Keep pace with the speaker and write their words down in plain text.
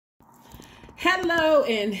Hello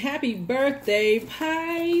and happy birthday,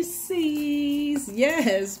 Pisces.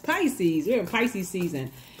 Yes, Pisces. We're in Pisces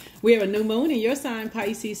season. We have a new moon in your sign,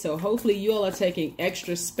 Pisces, so hopefully you all are taking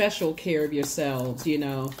extra special care of yourselves,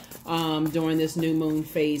 during this new moon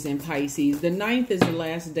phase in Pisces. The 9th is the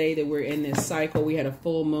last day that we're in this cycle. We had a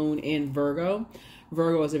full moon in Virgo.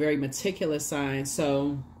 Virgo is a very meticulous sign,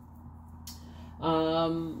 so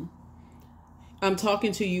I'm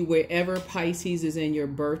talking to you wherever Pisces is in your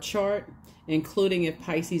birth chart, including if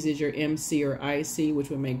Pisces is your MC or IC, which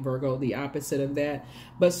would make Virgo the opposite of that.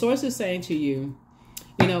 But Source is saying to you,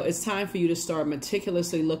 it's time for you to start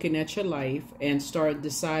meticulously looking at your life and start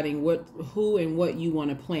deciding who and what you want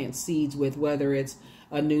to plant seeds with, whether it's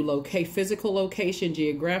a new physical location,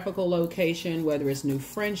 geographical location, whether it's new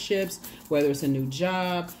friendships, whether it's a new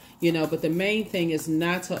job, but the main thing is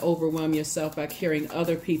not to overwhelm yourself by carrying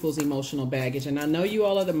other people's emotional baggage. And I know you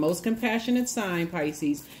all are the most compassionate sign,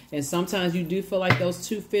 Pisces, and sometimes you do feel like those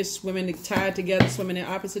two fish swimming tied together, swimming in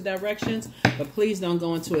opposite directions, but please don't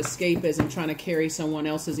go into escapism trying to carry someone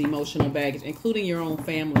else's emotional baggage, including your own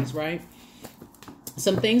families, right?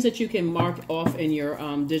 Some things that you can mark off in your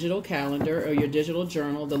digital calendar or your digital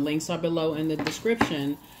journal. The links are below in the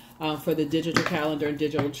description for the digital calendar and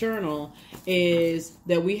digital journal, is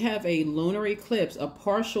that we have a lunar eclipse, a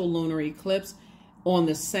partial lunar eclipse on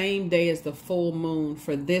the same day as the full moon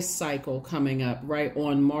for this cycle coming up, right,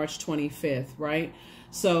 on March 25th, right?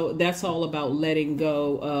 So that's all about letting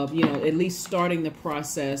go of, at least starting the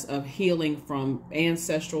process of healing from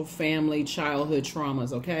ancestral, family, childhood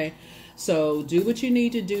traumas, okay? So do what you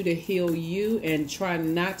need to do to heal you and try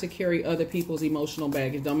not to carry other people's emotional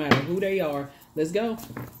baggage. Don't matter who they are. Let's go.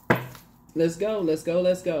 Let's go. Let's go.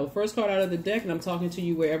 Let's go. First card out of the deck, and I'm talking to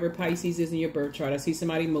you wherever Pisces is in your birth chart. I see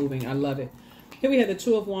somebody moving. I love it. Here we have the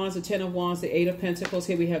 2 of Wands, the 10 of Wands, the 8 of Pentacles.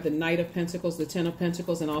 Here we have the Knight of Pentacles, the 10 of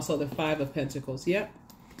Pentacles, and also the 5 of Pentacles. Yep.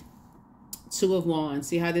 2 of Wands.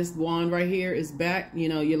 See how this wand right here is back?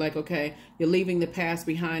 You're like, okay, you're leaving the past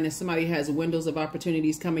behind, and somebody has windows of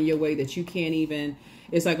opportunities coming your way that you can't even,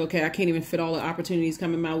 it's like, okay, I can't even fit all the opportunities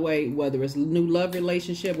coming my way, whether it's new love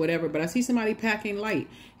relationship, whatever. But I see somebody packing light.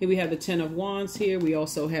 Here we have the 10 of Wands here. We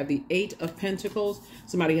also have the 8 of Pentacles.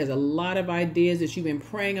 Somebody has a lot of ideas that you've been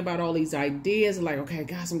praying about, all these ideas. Like, okay,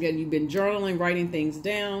 gosh, you've been journaling, writing things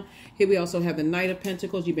down. Here we also have the Knight of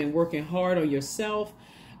Pentacles. You've been working hard on yourself.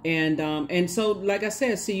 And so, like I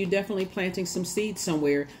said, see, you definitely planting some seeds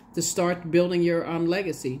somewhere to start building your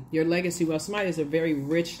legacy. Your legacy, well, somebody has a very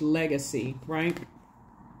rich legacy, right?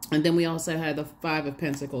 And then we also have the 5 of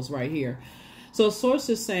Pentacles right here. So Source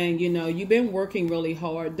is saying, you've been working really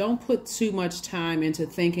hard. Don't put too much time into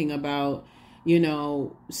thinking about,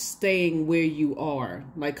 staying where you are.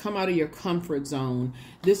 Like, come out of your comfort zone.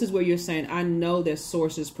 This is where you're saying, I know that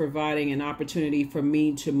Source is providing an opportunity for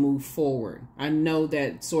me to move forward. I know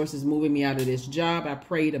that Source is moving me out of this job. I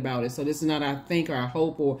prayed about it. So this is not I think or I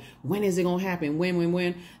hope or when is it going to happen?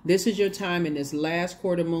 When? This is your time in this last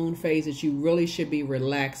quarter moon phase that you really should be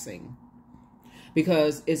relaxing.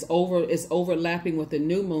 Because it's overlapping with the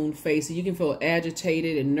new moon phase, so you can feel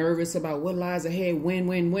agitated and nervous about what lies ahead,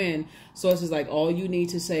 when. So it's just like, all you need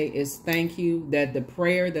to say is thank you, that the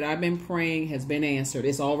prayer that I've been praying has been answered.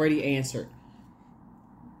 It's already answered.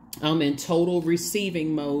 I'm in total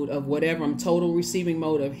receiving mode of whatever. I'm total receiving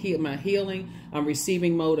mode of my healing. I'm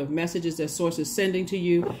receiving mode of messages that Source is sending to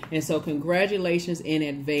you. And so congratulations in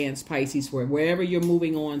advance, Pisces, for wherever you're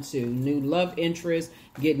moving on to. New love interest,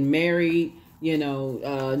 getting married,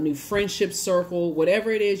 new friendship circle,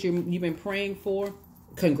 whatever it is you've been praying for,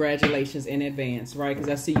 congratulations in advance, right?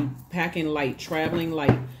 Because I see you packing light, traveling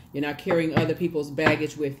light. You're not carrying other people's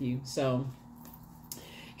baggage with you. So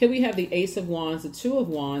here we have the Ace of Wands, the 2 of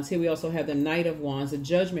Wands. Here we also have the Knight of Wands, the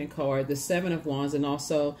Judgment card, the 7 of Wands, and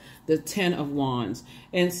also the 10 of Wands.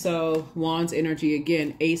 And so Wands energy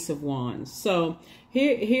again, Ace of Wands. So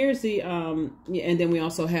here's the, and then we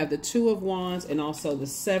also have the 2 of Wands and also the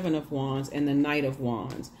 7 of Wands and the Knight of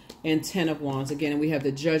Wands and 10 of Wands. Again, we have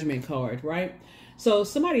the Judgment card, right? So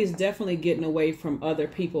somebody is definitely getting away from other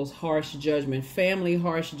people's harsh judgment, family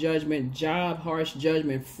harsh judgment, job harsh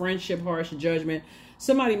judgment, friendship harsh judgment.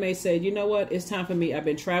 Somebody may say, you know what, it's time for me. I've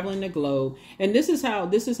been traveling the globe. And this is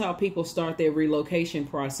how people start their relocation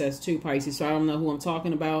process too, Pisces. So I don't know who I'm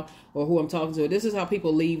talking about or who I'm talking to. This is how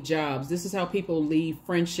people leave jobs. This is how people leave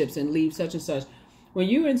friendships and leave such and such. When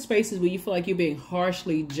you're in spaces where you feel like you're being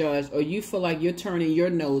harshly judged or you feel like you're turning your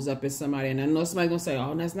nose up at somebody, and I know somebody's going to say,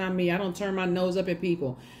 oh, that's not me. I don't turn my nose up at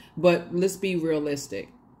people. But let's be realistic.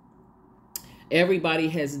 Everybody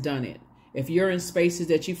has done it. If you're in spaces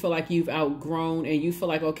that you feel like you've outgrown and you feel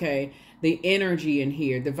like, okay, the energy in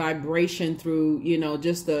here, the vibration through, you know,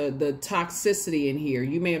 just the toxicity in here,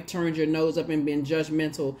 you may have turned your nose up and been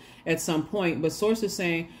judgmental at some point. But Source is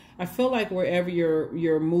saying, I feel like wherever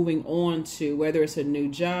you're moving on to, whether it's a new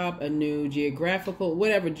job, a new geographical,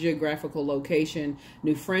 whatever geographical location,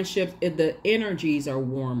 new friendships, the energies are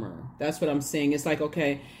warmer. That's what I'm seeing. It's like,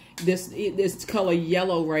 okay, this color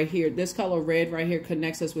yellow right here, this color red right here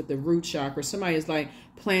connects us with the root chakra. Somebody is like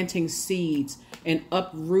planting seeds and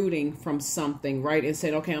uprooting from something, right? And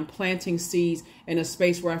saying, okay, I'm planting seeds in a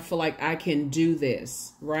space where I feel like I can do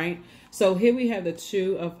this, right? So here we have the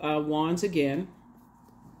Two of Wands again.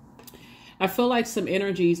 I feel like some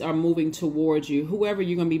energies are moving towards you. Whoever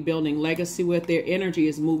you're going to be building legacy with, their energy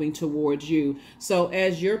is moving towards you. So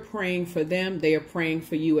as you're praying for them, they are praying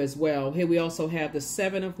for you as well. Here we also have the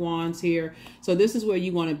Seven of Wands here. So this is where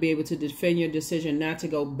you want to be able to defend your decision not to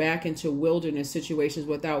go back into wilderness situations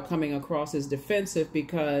without coming across as defensive,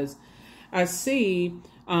 because I see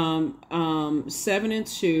 7 and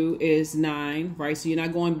 2 is 9, right? So you're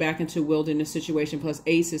not going back into wilderness situation, plus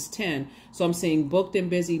Ace is 10. So I'm seeing booked and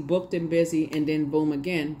busy, and then boom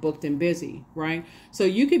again, booked and busy, right? So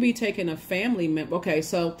you could be taking a family member. Okay,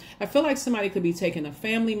 so I feel like somebody could be taking a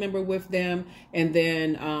family member with them, and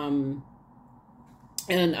then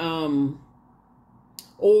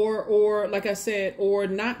or like I said, or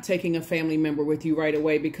not taking a family member with you right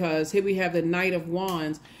away, because here we have the Knight of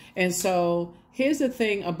Wands. And so here's the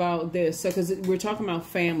thing about this. So, because we're talking about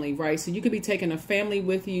family, right? So you could be taking a family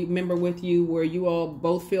with you, member with you, where you all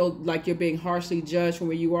both feel like you're being harshly judged from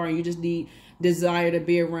where you are, and you just desire to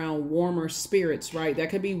be around warmer spirits, right? That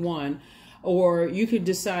could be one. Or you could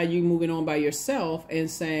decide you're moving on by yourself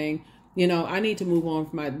and saying, you know, I need to move on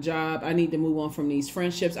from my job. I need to move on from these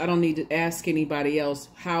friendships. I don't need to ask anybody else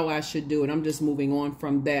how I should do it. I'm just moving on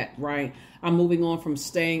from that, right? I'm moving on from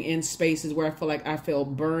staying in spaces where I feel like I feel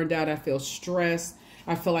burned out. I feel stressed.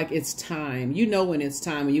 I feel like it's time. You know when it's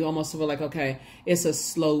time, and you almost feel like, okay, it's a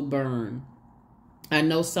slow burn. I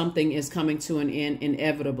know something is coming to an end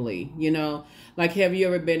inevitably, you know? Like, have you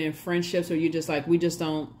ever been in friendships where you just like,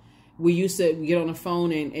 we used to get on the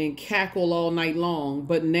phone and cackle all night long,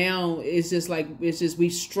 but now it's just like, we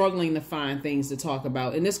struggling to find things to talk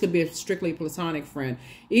about. And this could be a strictly platonic friend,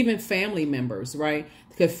 even family members, right?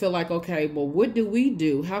 Could feel like, okay, well, what do we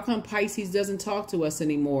do? How come Pisces doesn't talk to us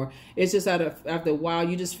anymore? It's just after a while,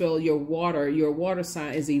 you just feel your water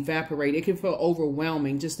sign is evaporating. It can feel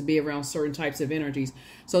overwhelming just to be around certain types of energies.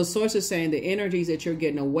 So Source is saying the energies that you're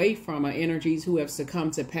getting away from are energies who have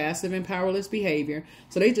succumbed to passive and powerless behavior.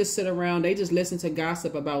 So they just sit around, they just listen to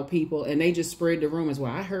gossip about people, and they just spread the rumors.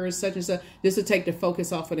 Well, I heard such and such, just to take the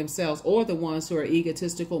focus off of themselves. Or the ones who are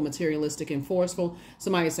egotistical, materialistic, and forceful.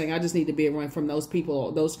 Somebody's saying, I just need to be away from those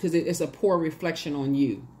people, because it's a poor reflection on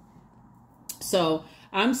you. So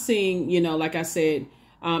I'm seeing, you know, like I said,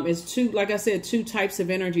 it's two types of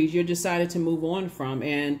energies you're decided to move on from.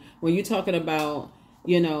 And when you're talking about,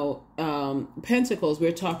 you know, Pentacles,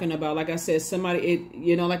 we're talking about, like I said, somebody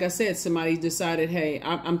decided, hey,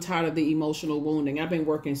 I'm tired of the emotional wounding. I've been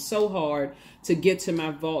working so hard to get to my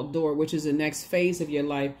vault door, which is the next phase of your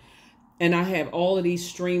life. And I have all of these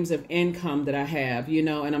streams of income that I have, you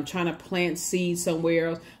know, and I'm trying to plant seeds somewhere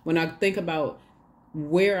else. When I think about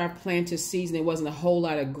where I planted seeds and there wasn't a whole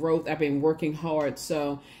lot of growth, I've been working hard.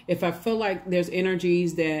 So if I feel like there's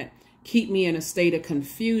energies that keep me in a state of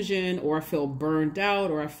confusion, or I feel burned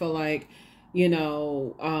out, or I feel like, you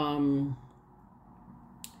know,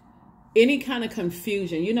 any kind of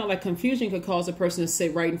confusion, you know, like confusion could cause a person to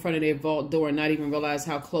sit right in front of their vault door and not even realize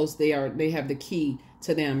how close they are. They have the key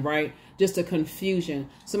to them, right? Just a confusion.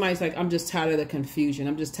 Somebody's like, I'm just tired of the confusion.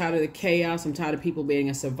 I'm just tired of the chaos. I'm tired of people being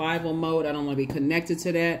in survival mode. I don't want to be connected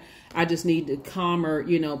to that. I just need a calmer,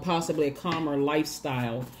 you know, possibly a calmer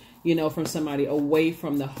lifestyle, you know, from somebody, away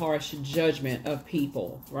from the harsh judgment of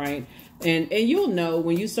people, right? And you'll know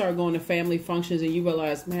when you start going to family functions and you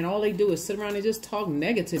realize, man, all they do is sit around and just talk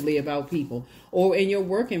negatively about people. Or in your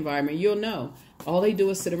work environment, you'll know all they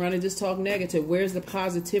do is sit around and just talk negative. Where's the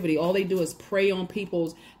positivity? All they do is prey on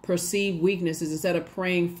people's perceived weaknesses instead of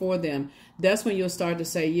praying for them. That's when you'll start to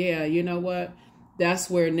say, yeah, you know what? That's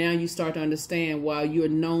where now you start to understand why you're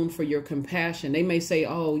known for your compassion. They may say,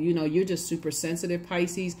 oh, you know, you're just super sensitive,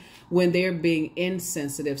 Pisces, when they're being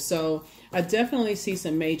insensitive. So I definitely see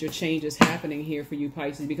some major changes happening here for you,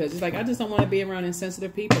 Pisces, because it's like, I just don't want to be around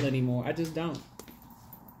insensitive people anymore. I just don't.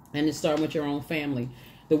 And it's starting with your own family.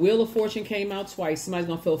 The Wheel of Fortune came out twice. Somebody's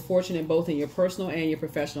going to feel fortunate both in your personal and your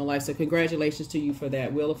professional life. So congratulations to you for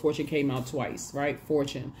that. Wheel of Fortune came out twice, right?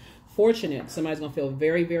 Fortunate. Somebody's going to feel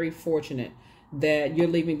very, very fortunate that you're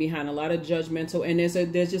leaving behind a lot of judgmental, and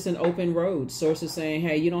there's just an open road. Source is saying,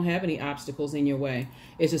 hey, you don't have any obstacles in your way.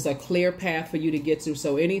 It's just a clear path for you to get to.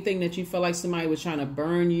 So anything that you feel like somebody was trying to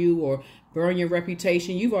burn you or burn your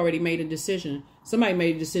reputation, you've already made a decision. Somebody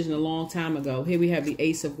made a decision a long time ago. Here we have the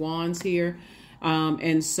Ace of Wands here.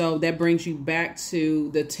 And so that brings you back to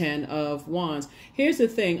the 10 of Wands. Here's the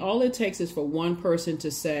thing. All it takes is for one person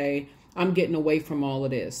to say, I'm getting away from all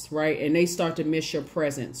of this, right? And they start to miss your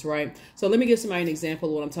presence, right? So let me give somebody an example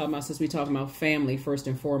of what I'm talking about, since we're talking about family first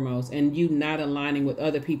and foremost, and you not aligning with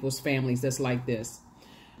other people's families that's like this.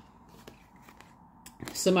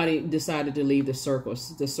 Somebody decided to leave the circus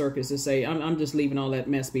to say, I'm just leaving all that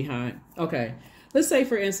mess behind. Okay. Let's say,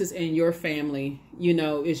 for instance, in your family, you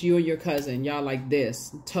know, it's you and your cousin. Y'all like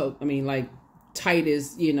this. Like tight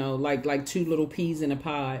as, you know, like two little peas in a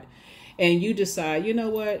pod. And you decide, you know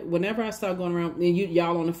what, whenever I start going around, and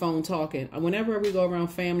y'all on the phone talking, whenever we go around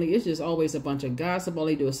family, it's just always a bunch of gossip. All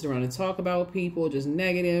they do is sit around and talk about people, just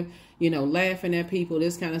negative, you know, laughing at people,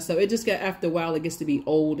 this kind of stuff. It just after a while, it gets to be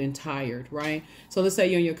old and tired, right? So let's say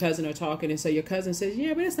you and your cousin are talking, and so your cousin says,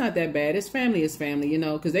 yeah, but it's not that bad. It's family, you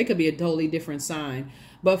know, because they could be a totally different sign.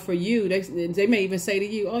 But for you, they may even say to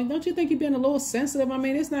you, oh, don't you think you're being a little sensitive? I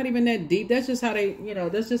mean, it's not even that deep. That's just how they, you know,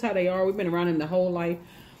 that's just how they are. We've been around them the whole life.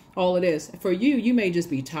 All it is for you, you may just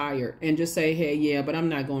be tired and just say, hey, yeah, but I'm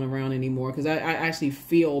not going around anymore, because I actually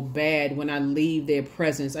feel bad when I leave their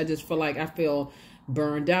presence. I just feel like I feel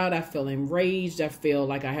burned out. I feel enraged. I feel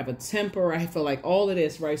like I have a temper. I feel like all of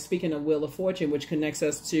this, right? Speaking of Wheel of Fortune, which connects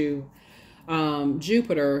us to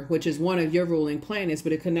Jupiter, which is one of your ruling planets,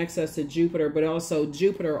 but it connects us to Jupiter. But also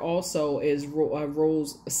Jupiter also is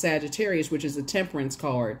rules Sagittarius, which is a temperance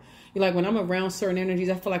card. You're like, when I'm around certain energies,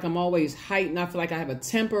 I feel like I'm always heightened. I feel like I have a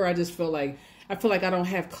temper. I just feel like I don't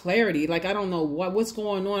have clarity. Like, I don't know what's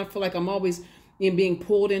going on. I feel like I'm always being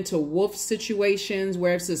pulled into wolf situations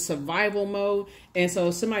where it's a survival mode. And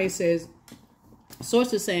so somebody says,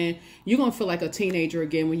 Source is saying, you're going to feel like a teenager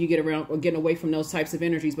again when you get around or getting away from those types of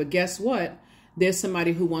energies. But guess what? There's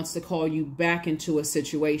somebody who wants to call you back into a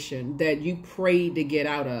situation that you prayed to get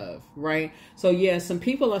out of, right? So yeah, some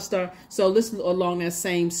people so listen along that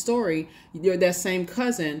same story, that same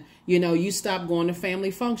cousin, you know, you stopped going to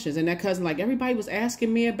family functions, and that cousin, like, everybody was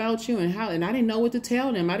asking me about you and I didn't know what to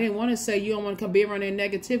tell them. I didn't want to say, you don't want to come be around their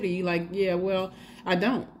negativity. You like, yeah, well, I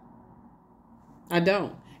don't.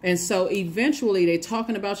 And so eventually they're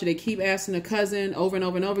talking about you. They keep asking the cousin over and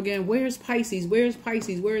over and over again, where's Pisces? Where's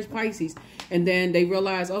Pisces? Where's Pisces? And then they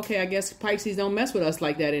realize, okay, I guess Pisces don't mess with us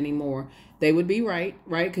like that anymore. They would be right?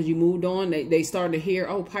 Because you moved on. They started to hear,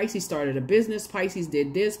 oh, Pisces started a business. Pisces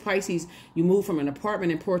did this. Pisces, you moved from an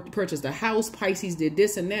apartment and purchased a house. Pisces did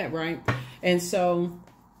this and that, right? And so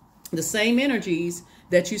the same energies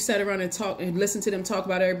that you sat around and talk and listen to them talk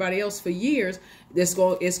about everybody else for years,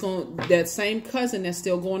 that same cousin that's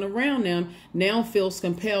still going around them now feels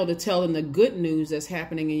compelled to tell them the good news that's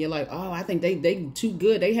happening. And you're like, oh, I think they too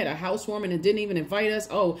good. They had a housewarming and didn't even invite us.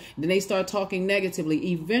 Oh, then they start talking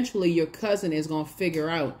negatively. Eventually your cousin is going to figure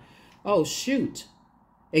out, oh, shoot,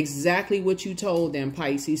 exactly what you told them,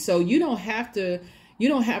 Pisces. So you don't have to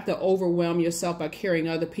overwhelm yourself by carrying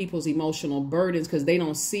other people's emotional burdens because they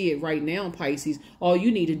don't see it right now, Pisces. All you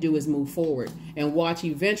need to do is move forward and watch.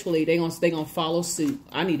 Eventually, they're gonna follow suit.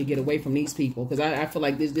 I need to get away from these people because I feel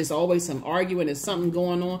like there's always some arguing. There's something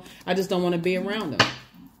going on. I just don't want to be around them.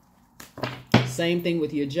 Same thing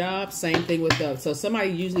with your job. Same thing with so somebody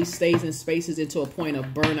usually stays in spaces into a point of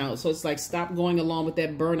burnout. So it's like, stop going along with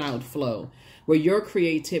that burnout flow where your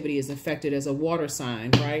creativity is affected as a water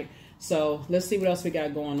sign, right? So let's see what else we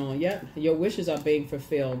got going on. Yep, your wishes are being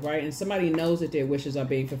fulfilled, right? And somebody knows that their wishes are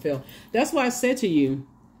being fulfilled. That's why I said to you,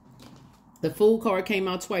 the Fool card came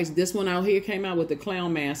out twice. This one out here came out with the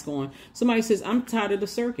clown mask on. Somebody says, I'm tired of the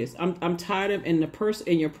circus. I'm tired of in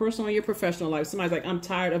your personal and your professional life. Somebody's like, I'm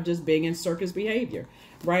tired of just being in circus behavior,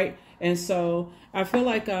 right? And so I feel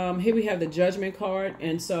like here we have the Judgment card.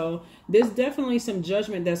 And so there's definitely some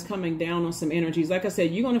judgment that's coming down on some energies. Like I said,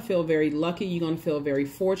 you're going to feel very lucky. You're going to feel very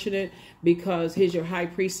fortunate because here's your High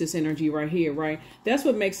Priestess energy right here, right? That's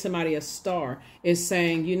what makes somebody a star, is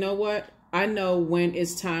saying, you know what? I know when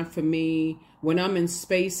it's time for me, when I'm in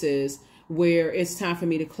spaces where it's time for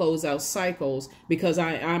me to close out cycles, because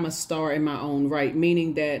I'm a star in my own right,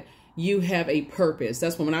 meaning that you have a purpose.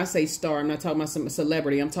 That's when I say star, I'm not talking about some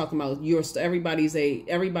celebrity. I'm talking about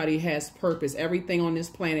everybody has purpose. Everything on this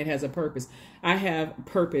planet has a purpose. I have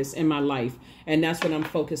purpose in my life, and that's what I'm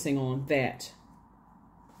focusing on, that.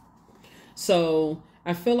 So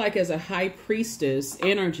I feel like as a High Priestess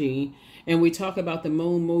energy, and we talk about the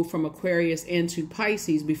moon move from Aquarius into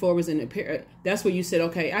Pisces before it was in the, that's where you said,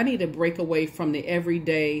 okay, I need to break away from the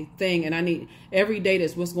everyday thing, and I need every day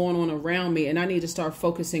that's what's going on around me, and I need to start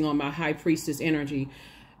focusing on my high priestess energy.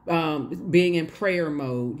 Being in prayer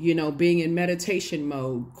mode, you know, being in meditation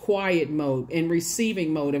mode, quiet mode, and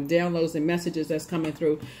receiving mode of downloads and messages that's coming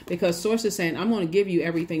through, because source is saying, I'm going to give you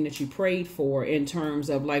everything that you prayed for in terms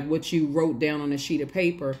of like what you wrote down on a sheet of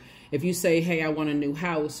paper. If you say, hey, I want a new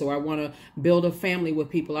house, or I want to build a family with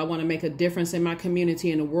people, I want to make a difference in my community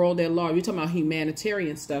and the world at large. You're talking about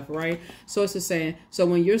humanitarian stuff, right? So it's just saying, so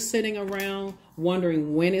when you're sitting around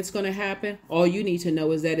wondering when it's going to happen, all you need to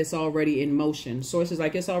know is that it's already in motion. Source is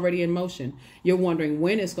like, it's already in motion. You're wondering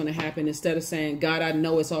when it's going to happen instead of saying, God, I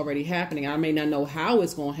know it's already happening. I may not know how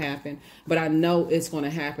it's going to happen, but I know it's going to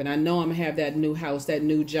happen. I know I'm going to have that new house, that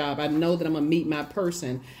new job. I know that I'm going to meet my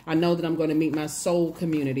person. I know that I'm going to meet my soul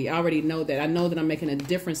community. I already know that. I know that I'm making a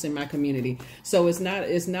difference in my community. So it's not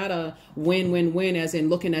a win as in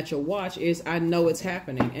looking at your watch. Is I know it's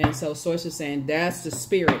happening. And so source is saying, that's the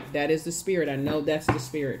spirit. That is the spirit. I know that's the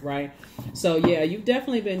spirit, right? So yeah, you've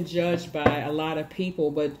definitely been judged by a lot of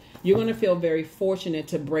people, but you're going to feel very fortunate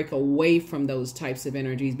to break away from those types of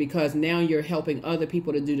energies, because now you're helping other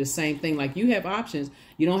people to do the same thing. Like, you have options.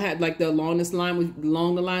 You don't have like along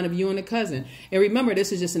the line of you and a cousin. And remember,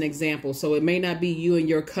 this is just an example. So it may not be you and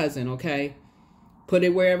your cousin. Okay. Put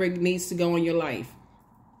it wherever it needs to go in your life.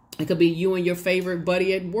 It could be you and your favorite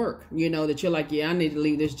buddy at work, you know, that you're like, yeah, I need to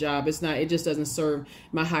leave this job. It just doesn't serve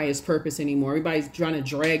my highest purpose anymore. Everybody's trying to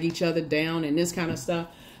drag each other down and this kind of stuff.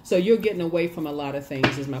 So you're getting away from a lot of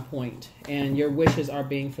things is my point. And your wishes are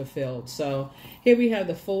being fulfilled. So here we have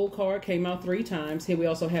the Fool card, came out 3 times. Here we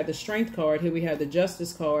also have the Strength card. Here we have the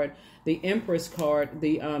Justice card, the Empress card,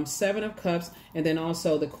 the 7 of Cups, and then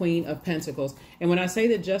also the Queen of Pentacles. And when I say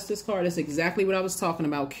the Justice card, it's exactly what I was talking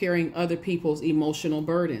about, carrying other people's emotional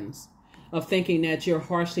burdens, of thinking that you're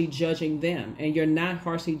harshly judging them, and you're not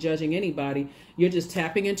harshly judging anybody. You're just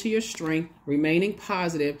tapping into your strength, remaining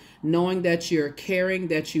positive, knowing that you're caring,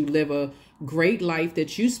 that you live a great life,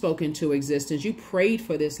 that you spoke into existence. You prayed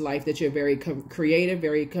for this life, that you're very creative,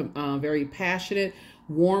 very passionate,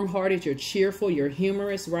 warm-hearted, you're cheerful, you're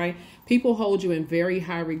humorous, right? People hold you in very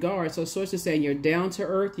high regard. So source is saying you're down to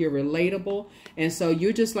earth, you're relatable. And so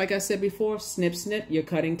you're just, like I said before, snip, snip, you're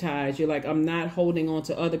cutting ties. You're like, I'm not holding on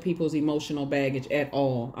to other people's emotional baggage at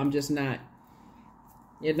all. I'm just not.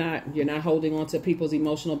 You're not holding on to people's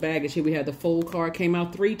emotional baggage. Here we have the Fool card, came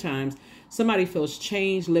out 3 times. Somebody feels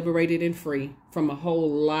changed, liberated, and free from a whole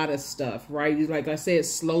lot of stuff, right? Like I said,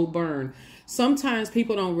 slow burn. Sometimes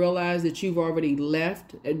people don't realize that you've already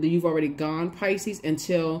left, you've already gone, Pisces,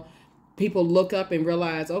 until people look up and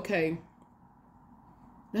realize, okay,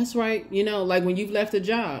 that's right. You know, like when you've left a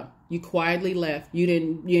job, you quietly left. You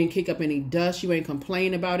didn't kick up any dust. You ain't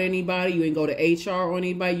complain about anybody. You ain't go to HR or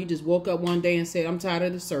anybody. You just woke up one day and said, I'm tired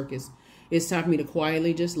of the circus. It's time for me to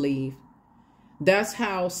quietly just leave. That's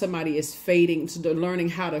how somebody is fading, learning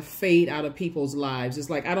how to fade out of people's lives. It's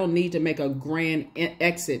like, I don't need to make a grand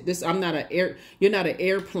exit. You're not an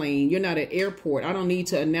airplane. You're not an airport. I don't need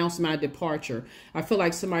to announce my departure. I feel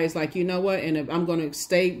like somebody's like, you know what? And if I'm going to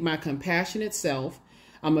stay my compassionate self.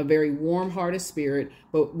 I'm a very warm-hearted spirit,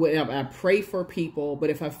 but I pray for people.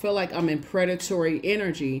 But if I feel like I'm in predatory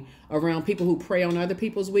energy around people who prey on other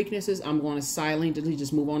people's weaknesses, I'm going to silently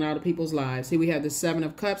just move on out of people's lives. Here we have the 7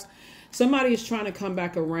 of Cups. Somebody is trying to come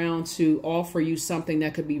back around to offer you something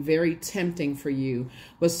that could be very tempting for you.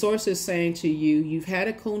 But source is saying to you, you've had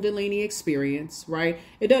a Kundalini experience, right?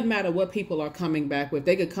 It doesn't matter what people are coming back with.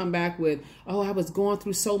 They could come back with, oh, I was going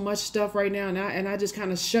through so much stuff right now, and I just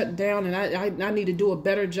kind of shut down, and I need to do a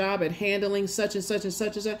better job at handling such and such and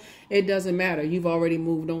such and such. It doesn't matter. You've already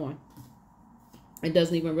moved on. It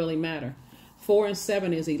doesn't even really matter. 4 and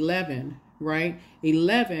 7 is 11. Right?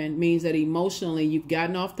 11 means that emotionally you've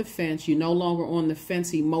gotten off the fence. You're no longer on the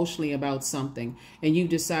fence emotionally about something. And you've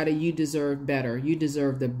decided you deserve better. You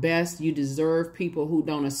deserve the best. You deserve people who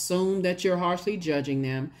don't assume that you're harshly judging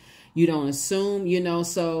them. You don't assume, you know,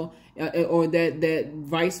 so, or that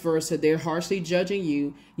vice versa, they're harshly judging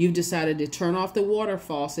you. You've decided to turn off the water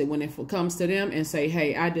faucet when it comes to them and say,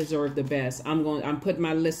 hey, I deserve the best. I'm putting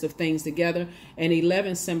my list of things together. And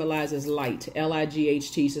 11 symbolizes light,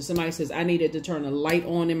 L-I-G-H-T. So somebody says, I needed to turn a light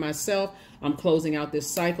on in myself. I'm closing out this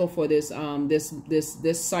cycle for this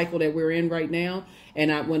cycle that we're in right now.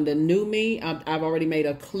 And when the new me, I've already made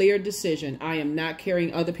a clear decision. I am not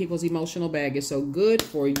carrying other people's emotional baggage. So good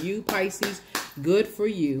for you, Pisces. Good for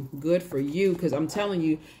you. Good for you. Because I'm telling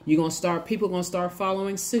you, people going to start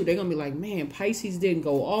following suit. They're going to be like, man, Pisces didn't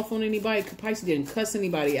go off on anybody. Pisces didn't cuss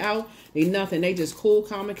anybody out. They nothing. They just cool,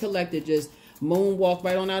 calm, and collected. Just moonwalk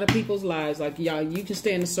right on out of people's lives. Like, y'all, you can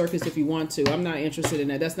stay in the circus if you want to. I'm not interested in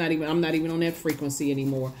that. I'm not even on that frequency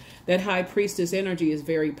anymore. That high priestess energy is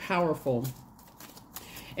very powerful.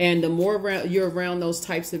 And the more you're around those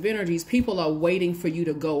types of energies, people are waiting for you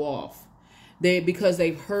to go off. Because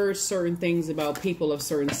they've heard certain things about people of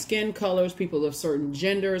certain skin colors, people of certain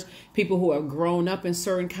genders, people who have grown up in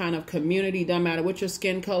certain kind of community. Doesn't matter what your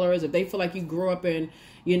skin color is. If they feel like you grew up in,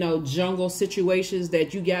 jungle situations,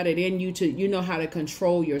 that you got it in you to, know how to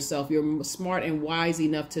control yourself. You're smart and wise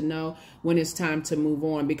enough to know when it's time to move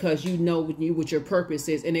on, because you know what your purpose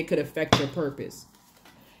is, and it could affect your purpose.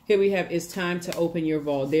 Here we have, it's time to open your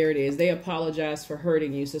vault. There it is. They apologize for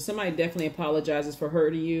hurting you. So somebody definitely apologizes for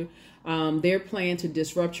hurting you. Their plan to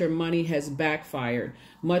disrupt your money has backfired.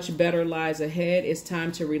 Much better lies ahead. It's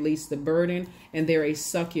time to release the burden. And they're a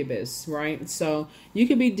succubus, right? So you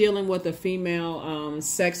could be dealing with a female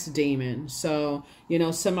sex demon. So,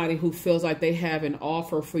 somebody who feels like they have an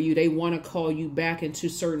offer for you. They want to call you back into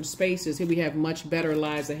certain spaces. Here we have much better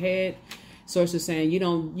lies ahead. Sources saying you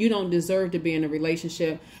don't deserve to be in a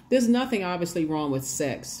relationship. There's nothing obviously wrong with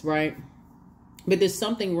sex, right? But there's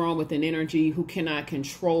something wrong with an energy who cannot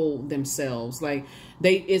control themselves. Like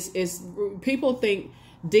people think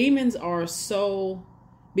demons are so,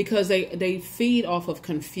 because they feed off of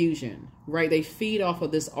confusion, right? They feed off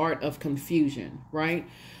of this art of confusion, right?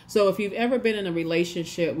 So if you've ever been in a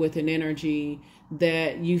relationship with an energy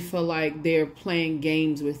that you feel like they're playing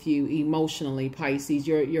games with you emotionally, Pisces,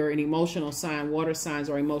 you're an emotional sign. Water signs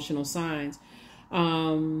are emotional signs.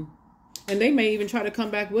 And they may even try to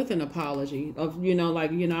come back with an apology of,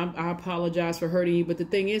 I apologize for hurting you. But the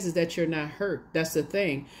thing is that you're not hurt. That's the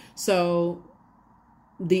thing. So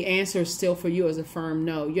the answer is still for you as a firm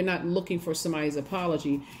no. You're not looking for somebody's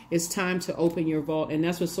apology. It's time to open your vault. And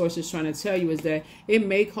that's what Source is trying to tell you, is that it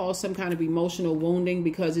may cause some kind of emotional wounding,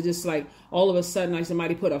 because it's just like all of a sudden, like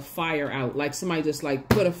somebody put a fire out, like somebody just like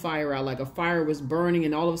put a fire out, like a fire was burning,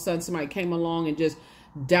 and all of a sudden somebody came along and just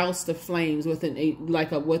doused the flames with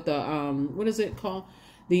what is it called?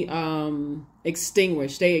 The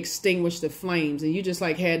extinguish. They extinguished the flames, and you just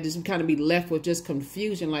like had to kind of be left with just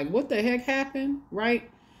confusion, like what the heck happened, right?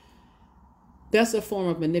 That's a form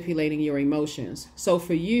of manipulating your emotions. So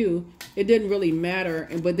for you, it didn't really matter,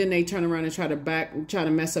 but then they turn around and try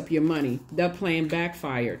to mess up your money. That plan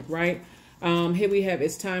backfired, right? Here we have,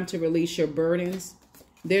 it's time to release your burdens.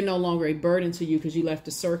 They're no longer a burden to you because you left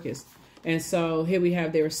the circus. And so here we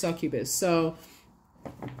have, they're a succubus. So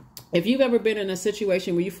if you've ever been in a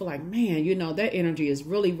situation where you feel like, man, that energy is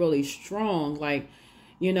really, really strong. Like,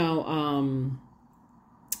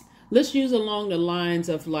 let's use along the lines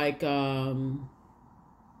of like,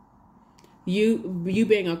 you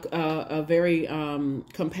being a very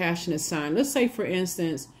compassionate sign. Let's say, for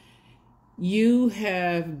instance, you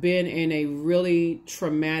have been in a really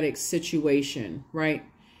traumatic situation, right,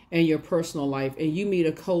 in your personal life, and you meet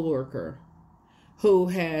a coworker who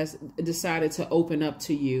has decided to open up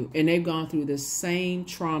to you, and they've gone through the same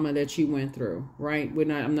trauma that you went through, right?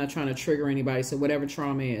 I'm not trying to trigger anybody, so whatever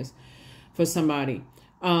trauma is for somebody.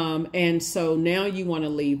 And so now you want to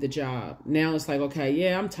leave the job. Now it's like, okay,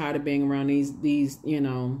 yeah, I'm tired of being around these,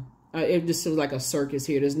 it just feels like a circus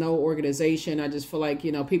here. There's no organization. I just feel like,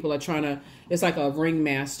 people are trying to, it's like a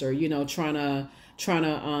ringmaster, trying to,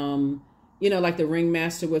 like the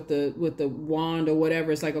ringmaster with the wand or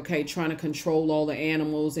whatever. It's like, okay, trying to control all the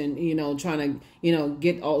animals and, trying to,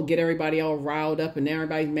 get everybody all riled up, and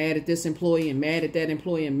everybody's mad at this employee and mad at that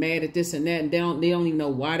employee and mad at this and that. And they don't even know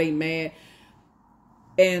why they mad.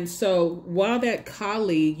 And so while that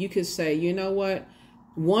colleague, you could say, you know what,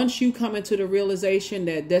 once you come into the realization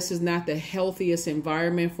that this is not the healthiest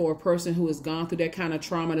environment for a person who has gone through that kind of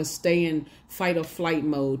trauma to stay in fight or flight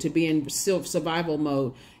mode, to be in survival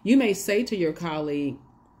mode, you may say to your colleague,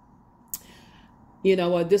 you know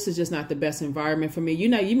what, this is just not the best environment for me. You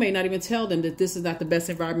may not even tell them that this is not the best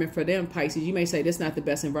environment for them, Pisces. You may say, this is not the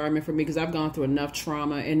best environment for me because I've gone through enough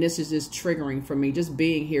trauma, and this is just triggering for me. Just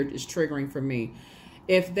being here is triggering for me.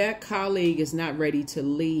 If that colleague is not ready to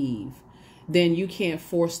leave, then you can't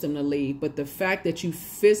force them to leave. But the fact that you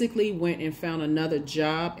physically went and found another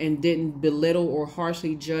job and didn't belittle or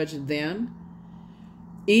harshly judge them,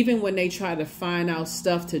 even when they try to find out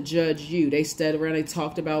stuff to judge you, they stood around, they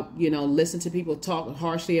talked about, listen to people talk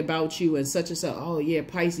harshly about you and such and such. Oh yeah,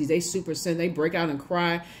 Pisces, they super sin. They break out and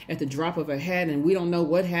cry at the drop of a hat, and we don't know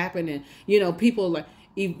what happened. And, people like,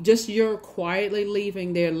 just you're quietly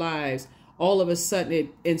leaving their lives all of a sudden it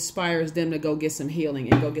inspires them to go get some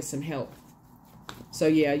healing and go get some help. So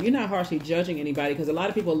yeah, you're not harshly judging anybody, because a lot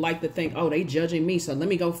of people like to think, oh, they judging me, so let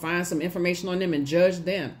me go find some information on them and judge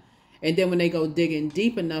them. And then when they go digging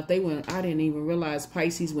deep enough, they went, I didn't even realize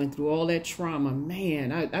Pisces went through all that trauma.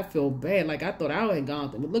 Man, I feel bad. Like I thought I had gone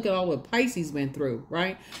through. But look at all what Pisces went through,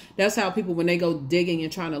 right? That's how people, when they go digging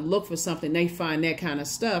and trying to look for something, they find that kind of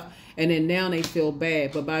stuff. And then now they feel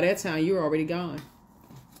bad. But by that time, you're already gone.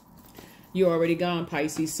 You're already gone,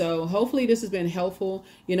 Pisces. So hopefully this has been helpful,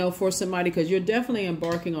 you know, for somebody, because you're definitely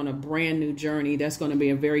embarking on a brand new journey. That's going to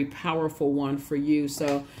be a very powerful one for you.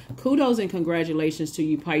 So kudos and congratulations to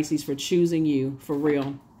you, Pisces, for choosing you, for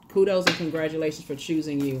real. Kudos and congratulations for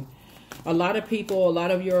choosing you. A lot of people, a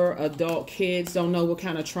lot of your adult kids don't know what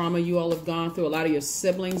kind of trauma you all have gone through. A lot of your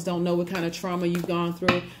siblings don't know what kind of trauma you've gone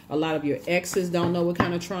through. A lot of your exes don't know what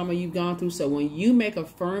kind of trauma you've gone through. So when you make a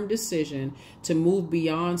firm decision to move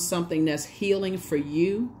beyond something that's healing for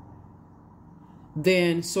you,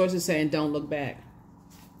 then source is saying don't look back.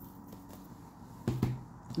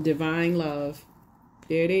 Divine love.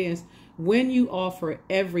 There it is. When you offer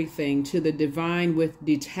everything to the divine with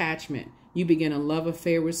detachment, you begin a love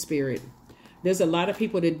affair with spirit. There's a lot of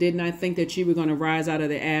people that did not think that you were going to rise out of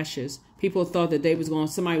the ashes. People thought that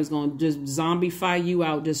somebody was going to just zombify you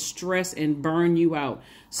out, just stress and burn you out.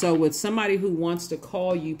 So with somebody who wants to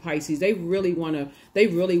call you, Pisces, they really want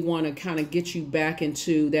to kind of get you back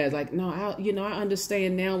into that. Like, no, I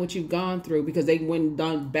understand now what you've gone through, because they went and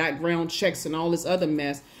done background checks and all this other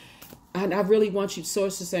mess. I really want you,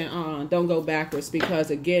 sources saying, don't go backwards,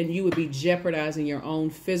 because again, you would be jeopardizing your own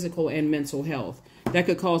physical and mental health. That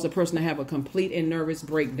could cause a person to have a complete and nervous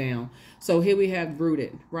breakdown. So here we have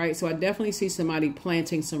rooted, right? So I definitely see somebody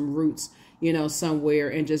planting some roots, you know, somewhere,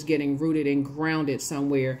 and just getting rooted and grounded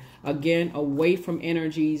somewhere. Again, away from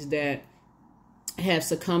energies that have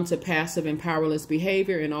succumbed to passive and powerless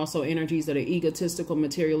behavior, and also energies that are egotistical,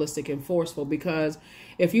 materialistic, and forceful. Because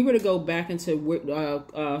if you were to go back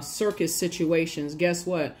into circus situations, guess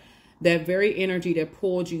what? That very energy that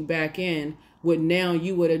pulled you back in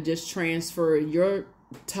you would have just transferred your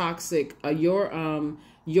toxic,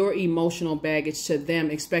 your emotional baggage to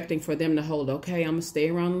them, expecting for them to hold, okay, I'm gonna stay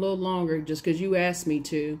around a little longer just because you asked me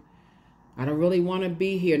to. I don't really want to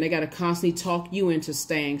be here. And they got to constantly talk you into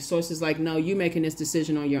staying. Sources like, no, you're making this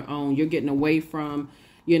decision on your own. You're getting away from,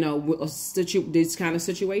 you know, these kind of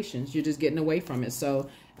situations. You're just getting away from it. So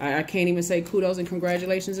I can't even say kudos and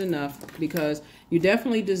congratulations enough, because you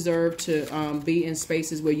definitely deserve to be in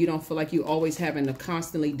spaces where you don't feel like you always having to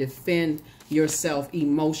constantly defend yourself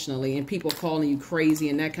emotionally and people calling you crazy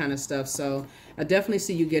and that kind of stuff. So I definitely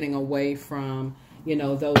see you getting away from, you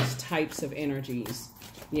know, those types of energies.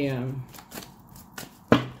 Yeah.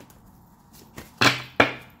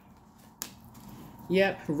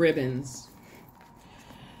 Yep, ribbons.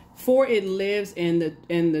 For it lives in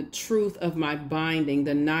the truth of my binding,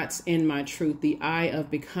 the knots in my truth, the eye of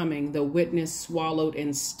becoming, the witness swallowed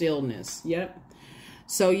in stillness. Yep.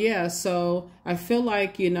 So yeah, so I feel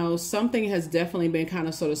like, you know, something has definitely been kind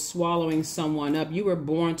of sort of swallowing someone up. You were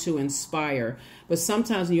born to inspire, but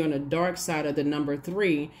sometimes when you're on the dark side of the number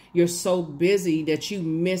 3, you're so busy that you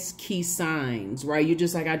miss key signs, right? You're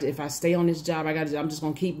just like, if I stay on this job, I'm just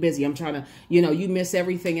going to keep busy. I'm trying to, you know, you miss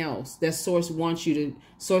everything else. That source wants you to,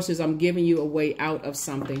 sources, I'm giving you a way out of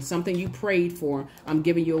something you prayed for. I'm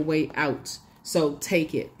giving you a way out. So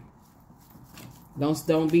take it.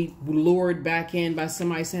 Don't be lured back in by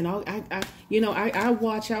somebody saying, oh, I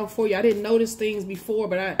watch out for you. I didn't notice things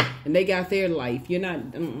before, and they got their life. You're not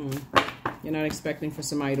expecting for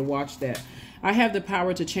somebody to watch that. I have the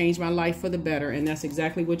power to change my life for the better, and that's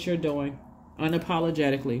exactly what you're doing,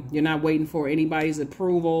 unapologetically. You're not waiting for anybody's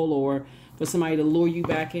approval or for somebody to lure you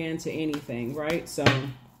back into anything, right? So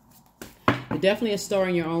you're definitely a star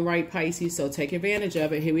in your own right, Pisces, so take advantage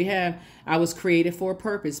of it. Here we have, I was created for a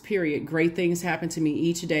purpose, period. Great things happen to me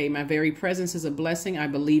each day. My very presence is a blessing. I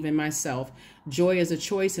believe in myself. Joy is a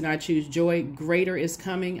choice, and I choose joy. Greater is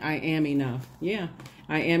coming. I am enough. Yeah,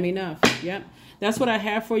 I am enough. Yep. That's what I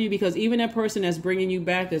have for you, because even that person that's bringing you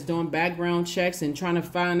back, that's doing background checks and trying to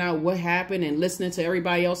find out what happened and listening to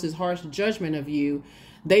everybody else's harsh judgment of you,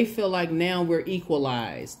 they feel like now we're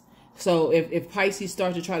equalized. So if Pisces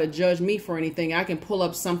starts to try to judge me for anything, I can pull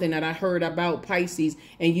up something that I heard about Pisces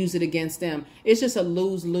and use it against them. It's just a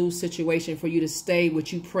lose-lose situation for you to stay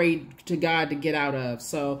what you prayed to God to get out of.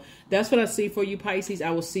 So that's what I see for you, Pisces. I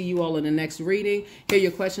will see you all in the next reading. Here are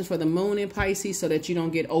your questions for the moon in Pisces so that you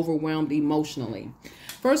don't get overwhelmed emotionally.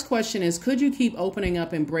 First question is, could you keep opening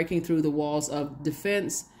up and breaking through the walls of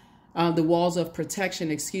defense, the walls of protection,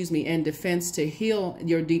 and defense to heal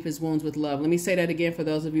your deepest wounds with love. Let me say that again for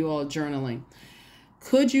those of you all journaling.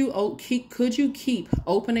 Could you keep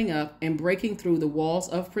opening up and breaking through the walls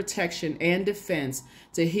of protection and defense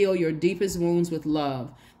to heal your deepest wounds with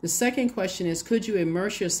love? The second question is, could you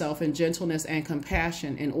immerse yourself in gentleness and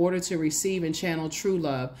compassion in order to receive and channel true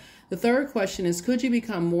love? The third question is, could you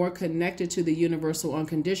become more connected to the universal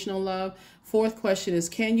unconditional love? Fourth question is,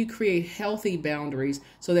 can you create healthy boundaries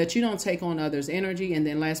so that you don't take on others' energy? And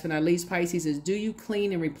then last but not least, Pisces, is do you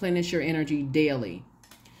clean and replenish your energy daily?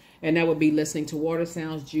 And that would be listening to water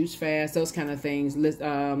sounds, juice fast, those kind of things,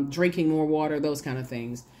 drinking more water, those kind of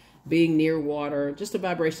things, being near water, just a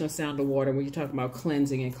vibrational sound of water when you're talking about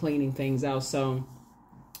cleansing and cleaning things out. So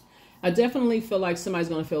I definitely feel like somebody's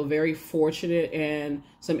going to feel very fortunate, and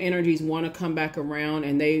some energies want to come back around,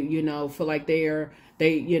 and they, feel like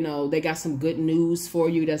they got some good news for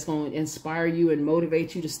you that's going to inspire you and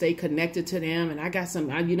motivate you to stay connected to them. And I got some,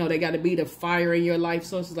 they got to be the fire in your life.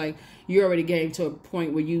 So it's like you already came to a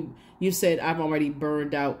point where you said, I've already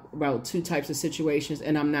burned out about 2 types of situations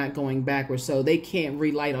and I'm not going backwards. So they can't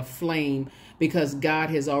relight a flame because God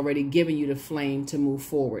has already given you the flame to move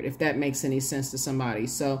forward, if that makes any sense to somebody.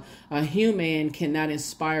 So a human cannot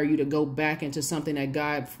inspire you to go back into something that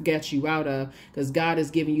God gets you out of, because God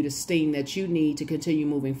has given you the steam that you need to continue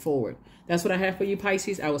moving forward. That's what I have for you,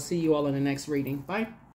 Pisces. I will see you all in the next reading. Bye.